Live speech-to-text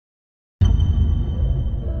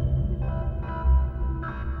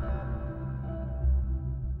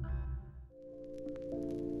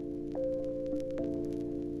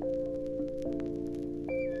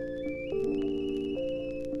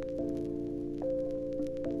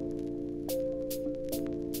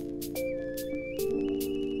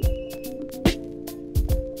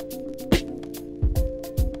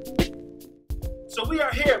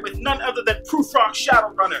Rock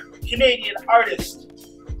Shadowrunner, Canadian artist,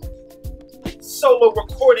 solo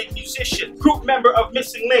recording musician, group member of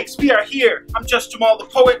Missing Links. We are here. I'm Just Jamal the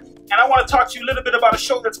Poet, and I want to talk to you a little bit about a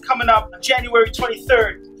show that's coming up on January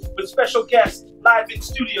 23rd with special guest live in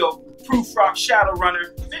studio, Proof Rock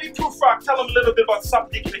Shadowrunner. Maybe Proof Rock, tell them a little bit about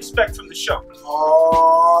something they can expect from the show.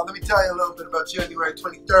 Oh, let me tell you a little bit about January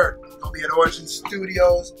 23rd. We're going to be at Origin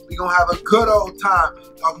Studios. We're going to have a good old time.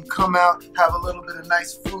 Y'all can come out, have a little bit of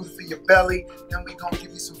nice food for your belly, then we're going to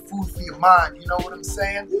give you some food for your mind. You know what I'm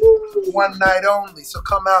saying? One night only. So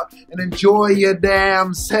come out and enjoy your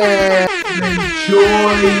damn self.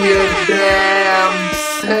 Enjoy your damn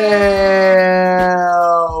self.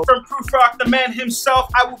 From Proof Rock, the man himself,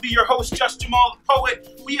 I will be your host, Just Jamal the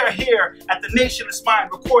Poet. We are here at the Nationless Mind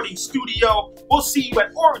Recording Studio. We'll see you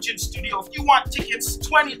at Origin Studio. If you want tickets,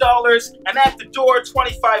 $20, and at the door,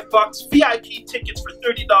 $25. VIP tickets for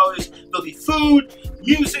 $30. There'll be food,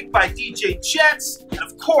 music by DJ Jets, and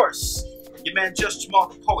of course, your man Just Jamal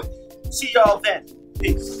the Poet. See y'all then.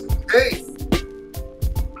 Peace. Peace.